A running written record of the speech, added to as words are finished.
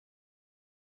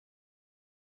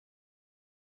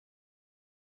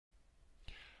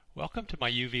Welcome to my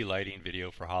UV lighting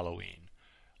video for Halloween.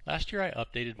 Last year I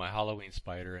updated my Halloween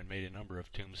spider and made a number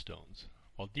of tombstones.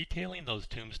 While detailing those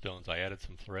tombstones, I added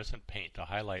some fluorescent paint to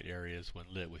highlight areas when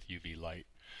lit with UV light.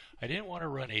 I didn't want to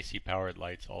run AC powered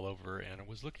lights all over and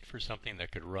was looking for something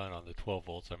that could run on the 12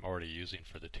 volts I'm already using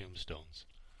for the tombstones.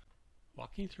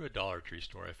 Walking through a Dollar Tree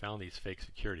store, I found these fake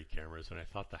security cameras and I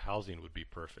thought the housing would be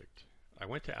perfect. I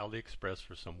went to Alliexpress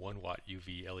for some 1-watt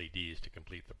UV LEDs to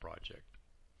complete the project.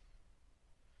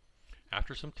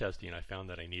 After some testing, I found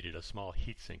that I needed a small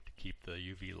heatsink to keep the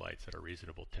UV lights at a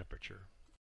reasonable temperature.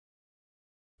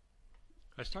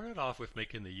 I started off with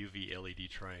making the UV LED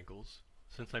triangles.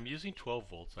 Since I'm using 12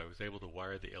 volts, I was able to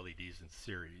wire the LEDs in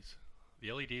series.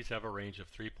 The LEDs have a range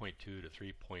of 3.2 to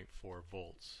 3.4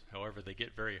 volts. However, they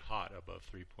get very hot above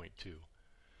 3.2.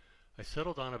 I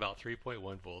settled on about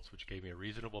 3.1 volts, which gave me a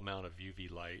reasonable amount of UV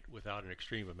light without an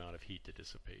extreme amount of heat to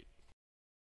dissipate.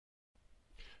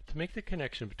 To make the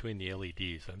connection between the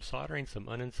LEDs, I'm soldering some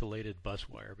uninsulated bus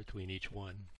wire between each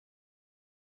one.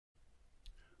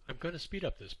 I'm going to speed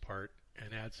up this part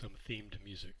and add some themed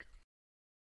music.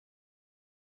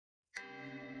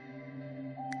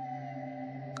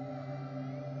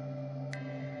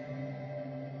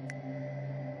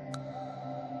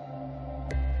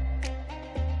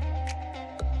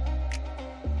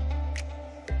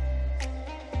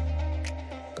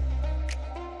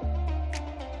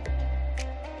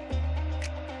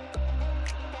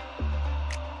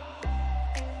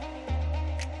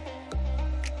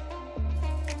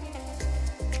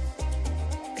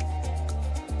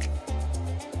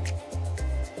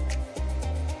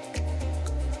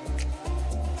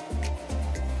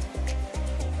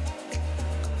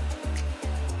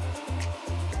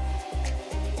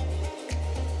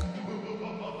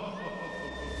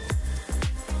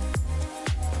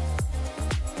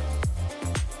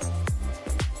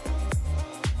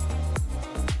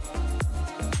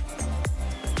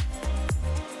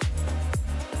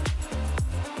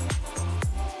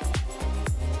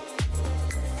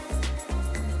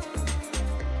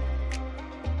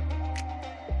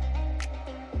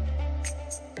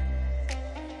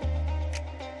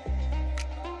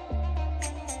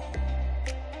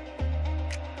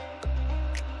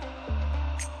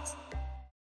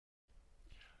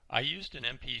 I used an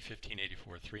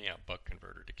MP1584 3-amp buck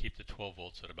converter to keep the 12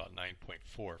 volts at about 9.4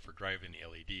 for driving the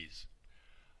LEDs.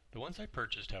 The ones I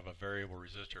purchased have a variable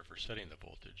resistor for setting the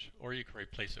voltage, or you can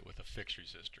replace it with a fixed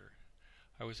resistor.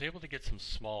 I was able to get some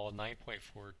small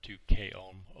 9.42 k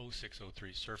ohm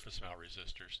 0603 surface mount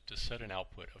resistors to set an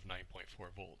output of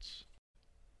 9.4 volts.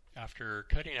 After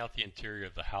cutting out the interior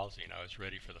of the housing, I was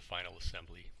ready for the final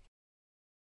assembly.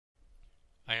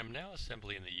 I am now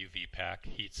assembling the UV pack,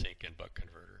 heatsink, and buck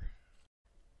converter.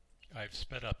 I've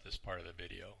sped up this part of the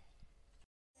video.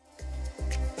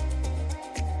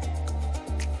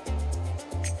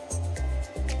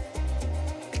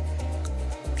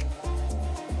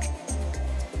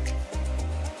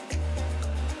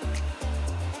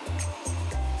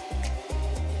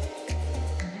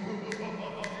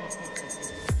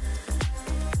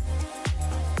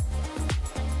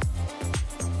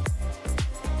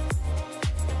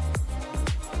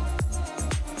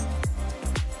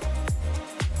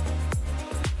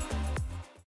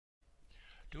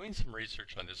 Doing some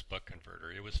research on this buck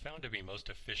converter, it was found to be most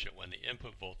efficient when the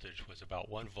input voltage was about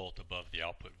 1 volt above the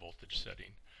output voltage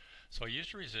setting. So I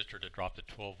used a resistor to drop the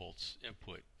 12 volts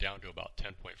input down to about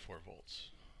 10.4 volts.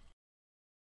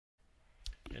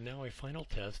 And now a final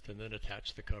test and then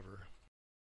attach the cover.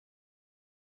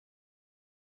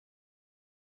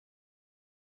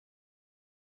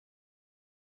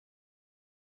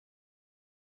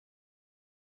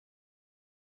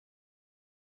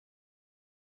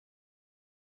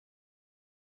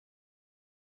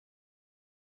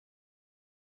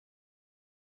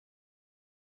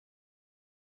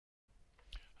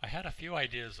 I had a few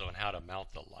ideas on how to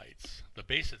mount the lights. The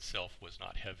base itself was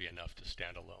not heavy enough to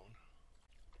stand alone.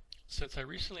 Since I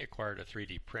recently acquired a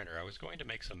 3D printer, I was going to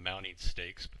make some mounting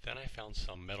stakes, but then I found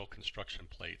some metal construction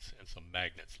plates and some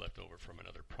magnets left over from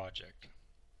another project.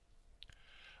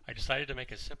 I decided to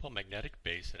make a simple magnetic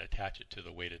base and attach it to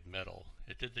the weighted metal.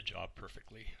 It did the job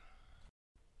perfectly.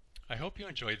 I hope you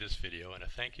enjoyed this video, and a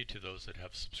thank you to those that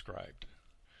have subscribed.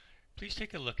 Please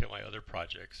take a look at my other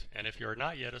projects, and if you are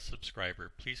not yet a subscriber,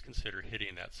 please consider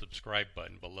hitting that subscribe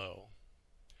button below.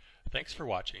 Thanks for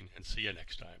watching, and see you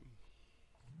next time.